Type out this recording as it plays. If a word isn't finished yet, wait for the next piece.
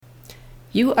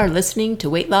You are listening to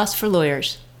Weight Loss for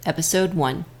Lawyers, Episode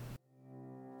 1.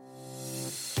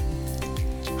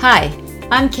 Hi,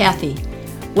 I'm Kathy.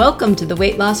 Welcome to the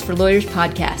Weight Loss for Lawyers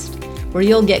podcast, where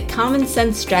you'll get common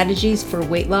sense strategies for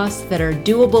weight loss that are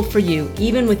doable for you,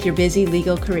 even with your busy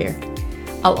legal career.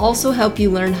 I'll also help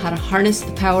you learn how to harness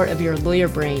the power of your lawyer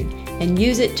brain and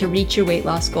use it to reach your weight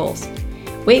loss goals.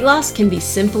 Weight loss can be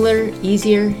simpler,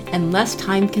 easier, and less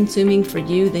time-consuming for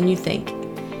you than you think.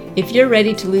 If you're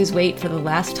ready to lose weight for the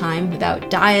last time without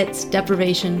diets,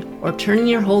 deprivation, or turning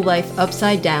your whole life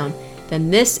upside down, then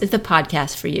this is the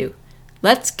podcast for you.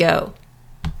 Let's go.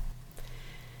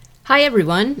 Hi,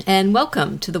 everyone, and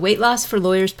welcome to the Weight Loss for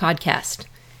Lawyers podcast.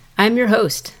 I'm your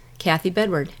host, Kathy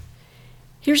Bedward.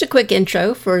 Here's a quick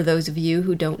intro for those of you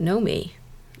who don't know me.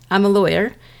 I'm a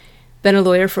lawyer, been a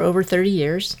lawyer for over 30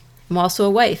 years. I'm also a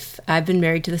wife. I've been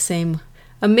married to the same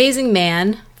amazing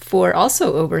man for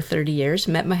also over 30 years,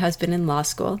 met my husband in law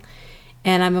school,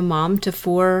 and I'm a mom to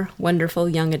 4 wonderful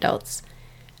young adults.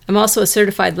 I'm also a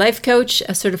certified life coach,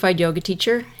 a certified yoga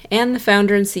teacher, and the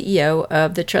founder and CEO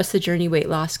of the Trust the Journey Weight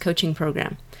Loss Coaching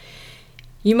Program.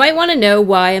 You might want to know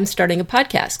why I'm starting a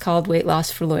podcast called Weight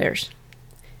Loss for Lawyers.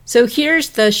 So here's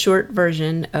the short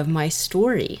version of my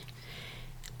story.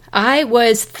 I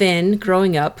was thin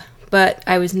growing up, but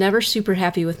I was never super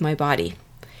happy with my body.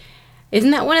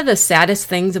 Isn't that one of the saddest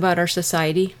things about our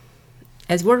society?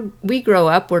 As we grow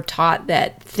up, we're taught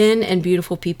that thin and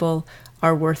beautiful people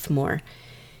are worth more.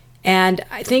 And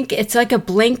I think it's like a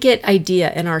blanket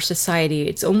idea in our society.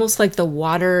 It's almost like the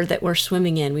water that we're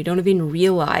swimming in. We don't even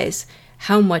realize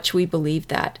how much we believe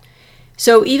that.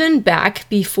 So even back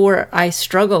before I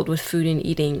struggled with food and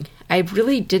eating, I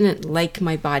really didn't like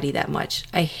my body that much.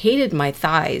 I hated my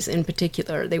thighs in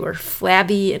particular. They were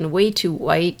flabby and way too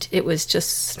white. It was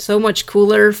just so much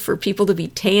cooler for people to be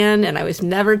tan, and I was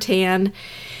never tan.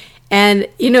 And,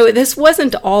 this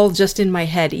wasn't all just in my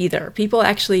head either. People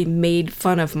actually made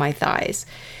fun of my thighs.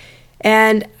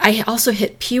 And I also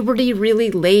hit puberty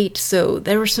really late, so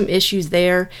there were some issues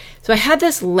there. So I had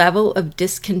this level of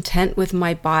discontent with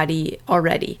my body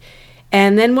already.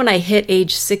 And then when I hit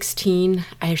age 16,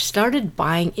 I started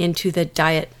buying into the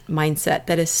diet mindset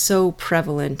that is so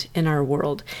prevalent in our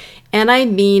world. And I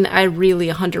mean, I really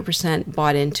 100%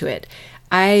 bought into it.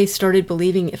 I started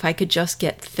believing if I could just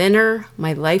get thinner,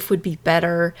 my life would be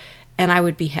better and I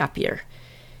would be happier.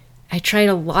 I tried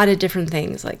a lot of different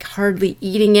things, like hardly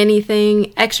eating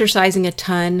anything, exercising a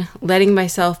ton, letting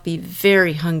myself be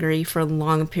very hungry for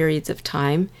long periods of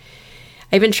time.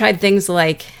 I even tried things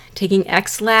like taking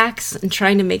X-Lax and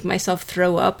trying to make myself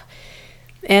throw up.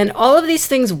 And all of these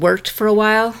things worked for a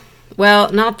while. Well,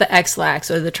 not the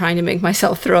X-Lax or the trying to make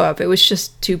myself throw up. It was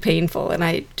just too painful and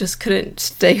I just couldn't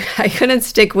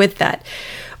stick with that.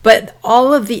 But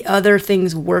all of the other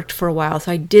things worked for a while,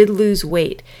 so I did lose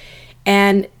weight.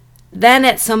 And then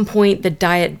at some point, the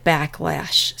diet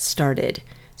backlash started.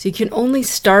 So you can only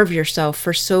starve yourself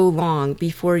for so long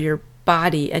before your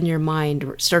body and your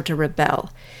mind start to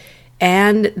rebel.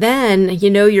 And then,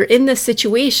 you're in this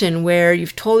situation where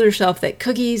you've told yourself that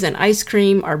cookies and ice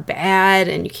cream are bad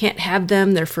and you can't have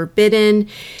them, they're forbidden,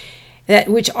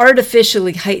 which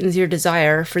artificially heightens your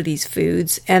desire for these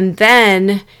foods. And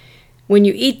then when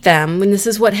you eat them, when this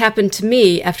is what happened to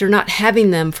me after not having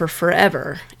them for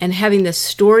forever and having this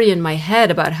story in my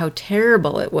head about how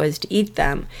terrible it was to eat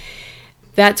them,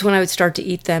 that's when I would start to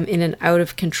eat them in an out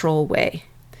of control way.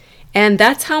 And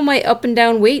that's how my up and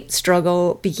down weight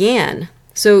struggle began.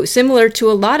 So similar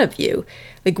to a lot of you,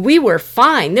 we were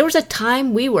fine. There was a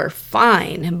time we were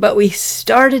fine, but we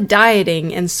started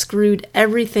dieting and screwed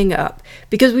everything up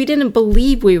because we didn't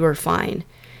believe we were fine.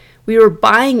 We were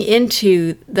buying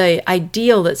into the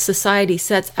ideal that society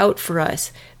sets out for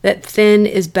us, that thin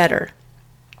is better.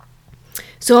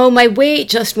 So my weight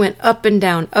just went up and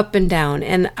down,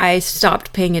 and I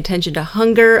stopped paying attention to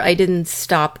hunger. I didn't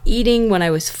stop eating when I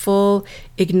was full,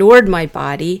 ignored my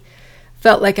body,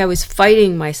 felt like I was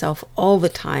fighting myself all the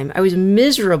time. I was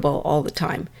miserable all the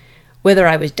time. Whether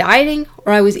I was dieting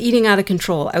or I was eating out of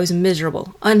control, I was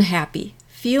miserable, unhappy,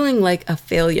 feeling like a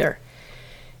failure.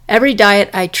 Every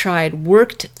diet I tried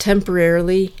worked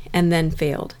temporarily and then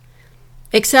failed.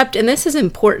 Except, and this is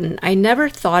important, I never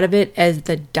thought of it as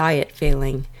the diet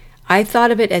failing. I thought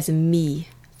of it as me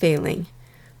failing.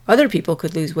 Other people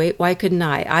could lose weight. Why couldn't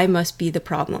I? I must be the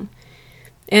problem.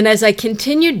 And as I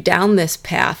continued down this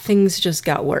path, things just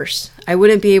got worse. I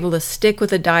wouldn't be able to stick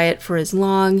with a diet for as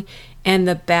long, and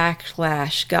the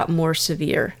backlash got more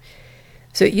severe.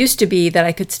 So it used to be that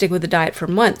I could stick with a diet for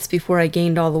months before I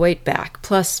gained all the weight back,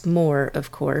 plus more,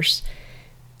 of course.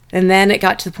 And then it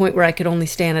got to the point where I could only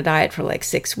stay on a diet for like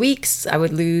 6 weeks. I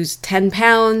would lose 10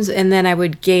 pounds and then I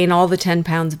would gain all the 10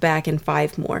 pounds back in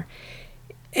 5 more.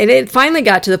 And it finally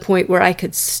got to the point where I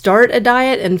could start a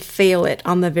diet and fail it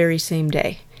on the very same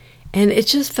day. And it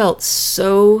just felt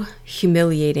so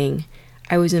humiliating.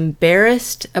 I was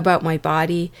embarrassed about my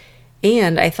body,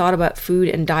 and I thought about food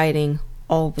and dieting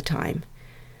all the time.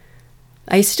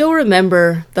 I still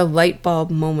remember the light bulb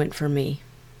moment for me.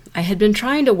 I had been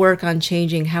trying to work on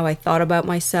changing how I thought about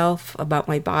myself, about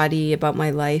my body, about my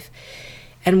life.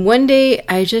 And one day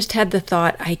I just had the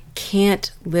thought, I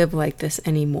can't live like this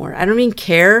anymore. I don't even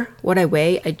care what I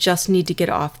weigh. I just need to get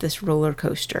off this roller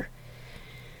coaster.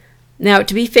 Now,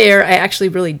 to be fair, I actually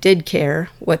really did care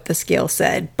what the scale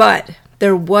said, but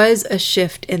there was a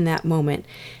shift in that moment.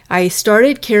 I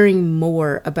started caring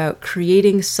more about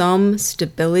creating some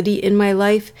stability in my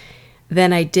life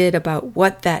than I did about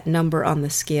what that number on the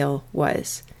scale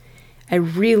was. I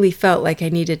really felt like I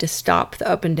needed to stop the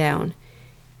up and down.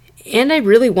 And I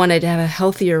really wanted to have a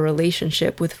healthier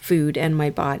relationship with food and my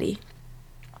body.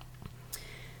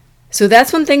 So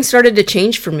that's when things started to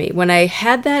change for me. When I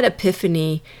had that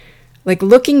epiphany, like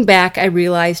looking back, I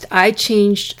realized I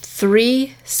changed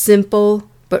 3 simple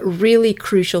but really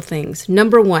crucial things.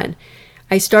 Number 1,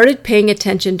 I started paying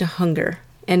attention to hunger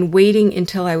and waiting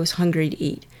until I was hungry to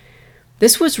eat.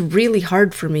 This was really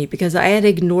hard for me because I had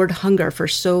ignored hunger for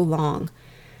so long.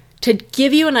 To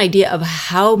give you an idea of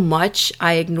how much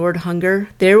I ignored hunger,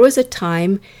 there was a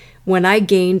time when I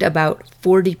gained about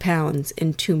 40 pounds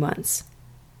in 2 months.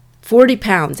 40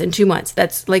 pounds in 2 months.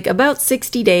 That's like about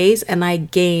 60 days, and I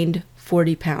gained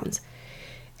 40 pounds.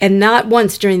 And not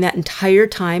once during that entire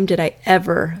time did I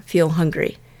ever feel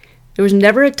hungry. There was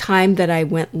never a time that I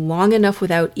went long enough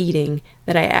without eating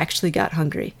that I actually got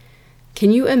hungry.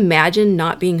 Can you imagine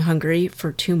not being hungry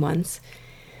for 2 months?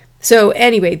 So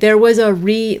anyway, there was a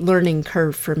relearning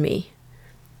curve for me.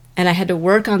 And I had to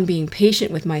work on being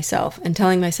patient with myself and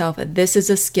telling myself that this is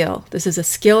a skill. This is a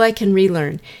skill I can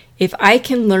relearn. If I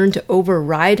can learn to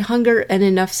override hunger and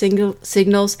enough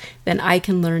signals, then I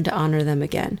can learn to honor them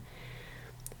again.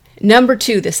 Number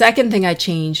 2, the second thing I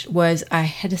changed was I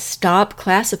had to stop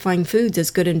classifying foods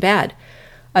as good and bad.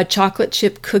 A chocolate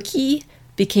chip cookie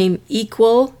became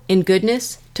equal in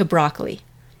goodness to broccoli.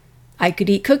 I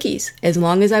could eat cookies as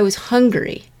long as I was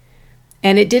hungry.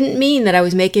 And it didn't mean that I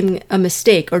was making a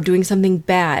mistake or doing something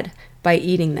bad by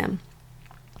eating them.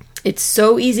 It's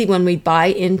so easy when we buy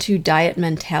into diet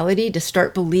mentality to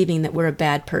start believing that we're a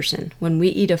bad person when we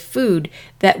eat a food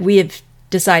that we have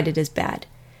decided is bad.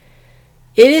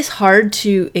 It is hard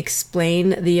to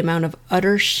explain the amount of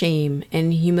utter shame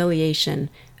and humiliation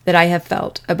that I have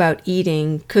felt about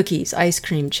eating cookies, ice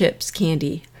cream, chips,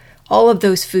 candy, all of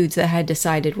those foods that I had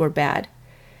decided were bad.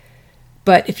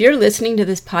 But if you're listening to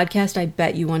this podcast, I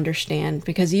bet you understand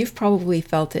because you've probably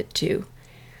felt it too.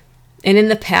 And in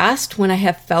the past, when I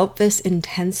have felt this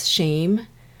intense shame,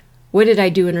 what did I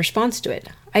do in response to it?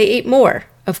 I ate more,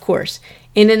 of course,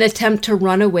 in an attempt to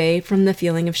run away from the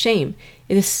feeling of shame.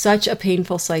 It is such a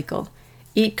painful cycle.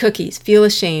 Eat cookies, feel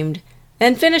ashamed,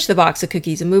 then finish the box of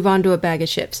cookies and move on to a bag of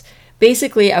chips.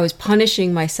 Basically, I was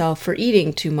punishing myself for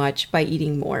eating too much by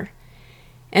eating more.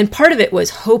 And part of it was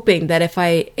hoping that if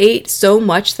I ate so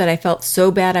much that I felt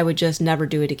so bad, I would just never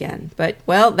do it again. But,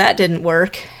 well, that didn't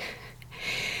work.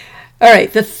 All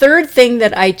right, the third thing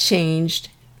that I changed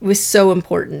was so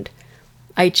important.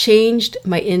 I changed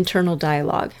my internal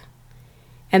dialogue.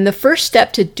 And the first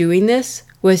step to doing this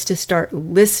was to start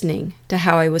listening to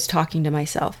how I was talking to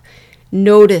myself.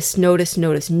 Noticing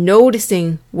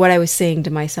what I was saying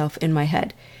to myself in my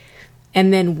head.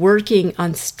 And then working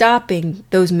on stopping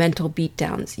those mental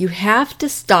beatdowns. You have to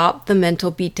stop the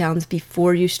mental beatdowns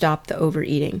before you stop the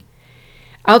overeating.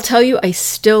 I'll tell you, I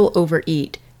still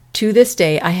overeat. To this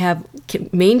day, I have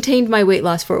maintained my weight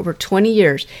loss for over 20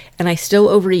 years, and I still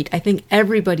overeat. I think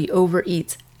everybody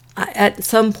overeats at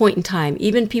some point in time,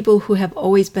 even people who have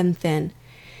always been thin.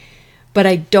 But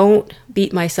I don't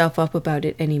beat myself up about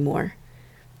it anymore.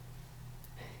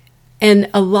 And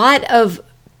a lot of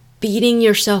beating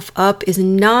yourself up is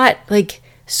not like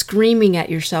screaming at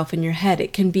yourself in your head.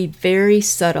 It can be very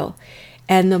subtle.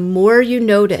 And the more you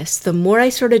notice, the more I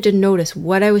started to notice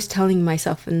what I was telling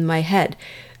myself in my head,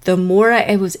 the more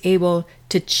I was able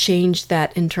to change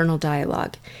that internal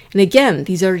dialogue. And again,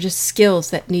 these are just skills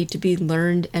that need to be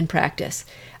learned and practiced.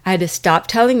 I had to stop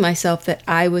telling myself that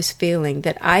I was failing,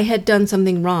 that I had done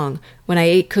something wrong when I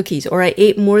ate cookies or I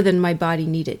ate more than my body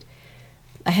needed.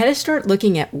 I had to start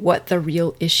looking at what the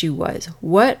real issue was.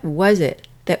 What was it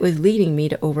that was leading me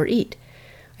to overeat?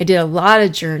 I did a lot of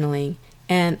journaling,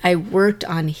 and I worked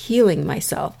on healing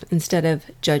myself instead of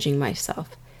judging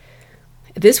myself.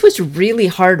 This was really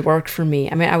hard work for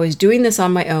me. I mean, I was doing this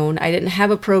on my own. I didn't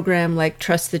have a program like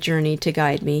Trust the Journey to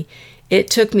guide me. It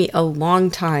took me a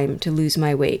long time to lose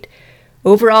my weight.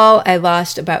 Overall, I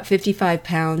lost about 55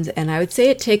 pounds, and I would say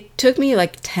it took me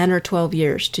like 10 or 12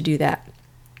 years to do that.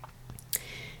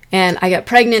 And I got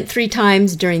pregnant 3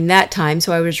 times during that time,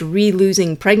 so I was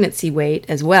re-losing pregnancy weight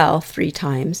as well 3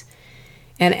 times.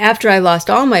 And after I lost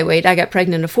all my weight, I got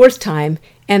pregnant a 4th time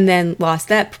and then lost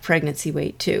that pregnancy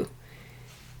weight too.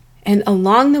 And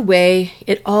along the way,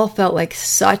 it all felt like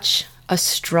such a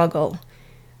struggle.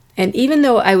 And even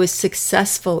though I was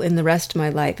successful in the rest of my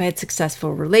life, I had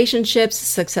successful relationships, a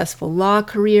successful law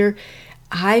career,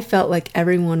 I felt like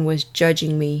everyone was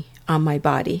judging me on my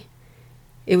body.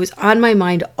 It was on my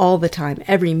mind all the time.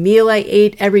 Every meal I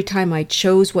ate, every time I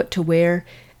chose what to wear,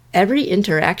 every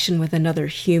interaction with another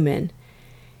human.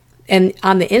 And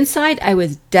on the inside, I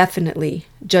was definitely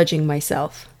judging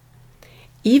myself.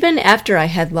 Even after I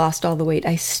had lost all the weight,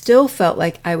 I still felt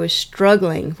like I was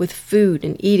struggling with food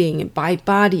and eating and my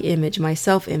body image, my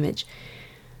self-image.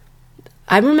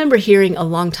 I remember hearing a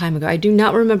long time ago, I do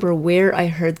not remember where I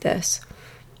heard this,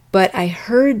 but I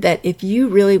heard that if you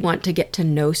really want to get to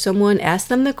know someone, ask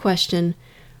them the question,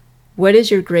 what is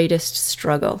your greatest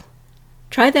struggle?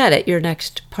 Try that at your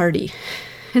next party.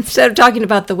 Instead of talking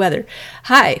about the weather.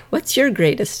 Hi, what's your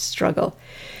greatest struggle?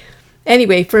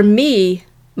 Anyway, for me,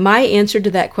 my answer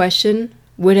to that question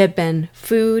would have been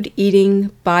food, eating,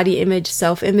 body image,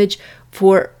 self-image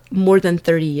for more than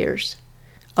 30 years.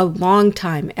 A long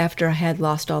time after I had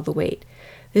lost all the weight.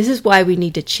 This is why we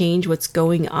need to change what's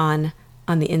going on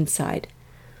the inside.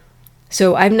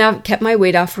 So I've now kept my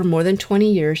weight off for more than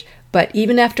 20 years, but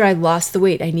even after I lost the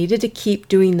weight, I needed to keep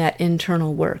doing that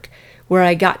internal work where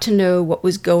I got to know what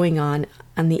was going on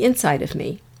the inside of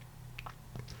me.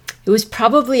 It was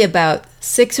probably about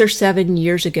 6 or 7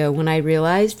 years ago when I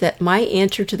realized that my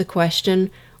answer to the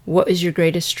question, what is your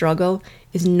greatest struggle,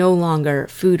 is no longer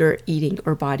food or eating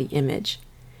or body image.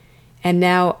 And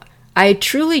now I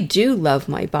truly do love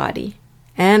my body.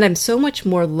 And I'm so much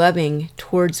more loving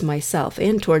towards myself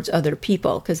and towards other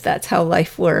people because that's how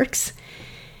life works.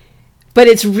 But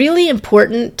it's really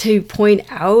important to point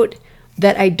out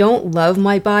that I don't love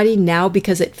my body now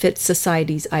because it fits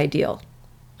society's ideal.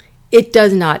 It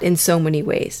does not in so many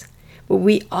ways. But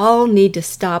we all need to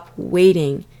stop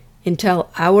waiting until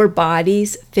our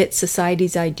bodies fit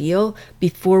society's ideal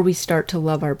before we start to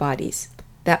love our bodies.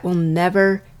 That will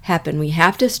never happen. We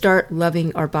have to start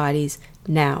loving our bodies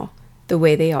now, the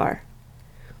way they are.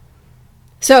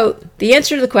 So the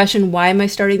answer to the question, why am I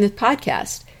starting this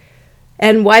podcast?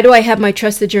 And why do I have my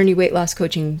Trust the Journey weight loss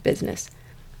coaching business?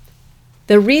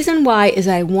 The reason why is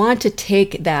I want to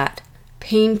take that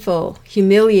painful,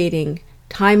 humiliating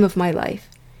time of my life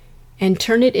and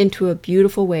turn it into a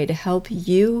beautiful way to help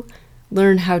you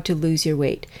learn how to lose your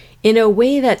weight in a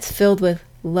way that's filled with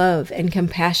love and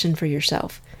compassion for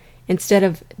yourself instead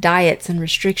of diets and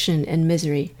restriction and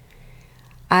misery.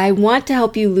 I want to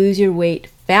help you lose your weight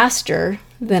faster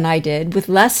than I did with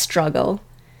less struggle.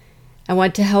 I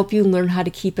want to help you learn how to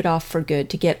keep it off for good,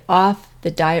 to get off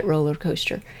the diet roller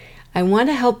coaster. I want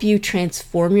to help you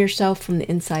transform yourself from the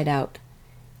inside out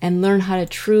and learn how to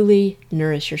truly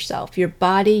nourish yourself, your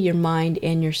body, your mind,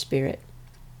 and your spirit.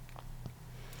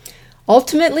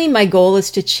 Ultimately, my goal is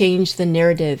to change the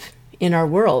narrative in our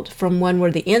world from one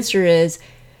where the answer is,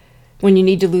 when you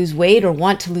need to lose weight or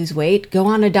want to lose weight, go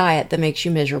on a diet that makes you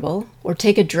miserable or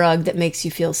take a drug that makes you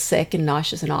feel sick and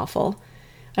nauseous and awful.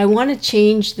 I want to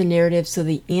change the narrative so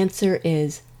the answer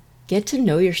is get to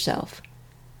know yourself.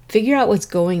 Figure out what's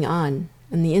going on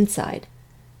the inside.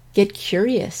 Get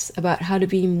curious about how to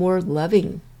be more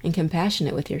loving and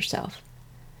compassionate with yourself.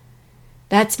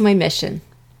 That's my mission.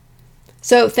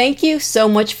 So thank you so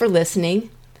much for listening.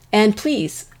 And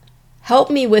please help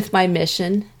me with my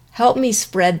mission. Help me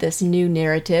spread this new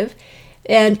narrative.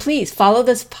 And please follow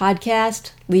this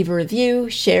podcast, leave a review,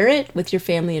 share it with your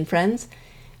family and friends.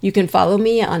 You can follow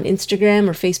me on Instagram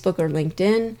or Facebook or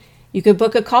LinkedIn. You could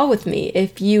book a call with me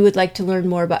if you would like to learn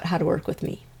more about how to work with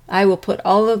me. I will put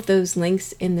all of those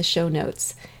links in the show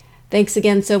notes. Thanks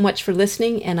again so much for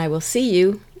listening, and I will see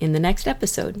you in the next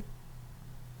episode.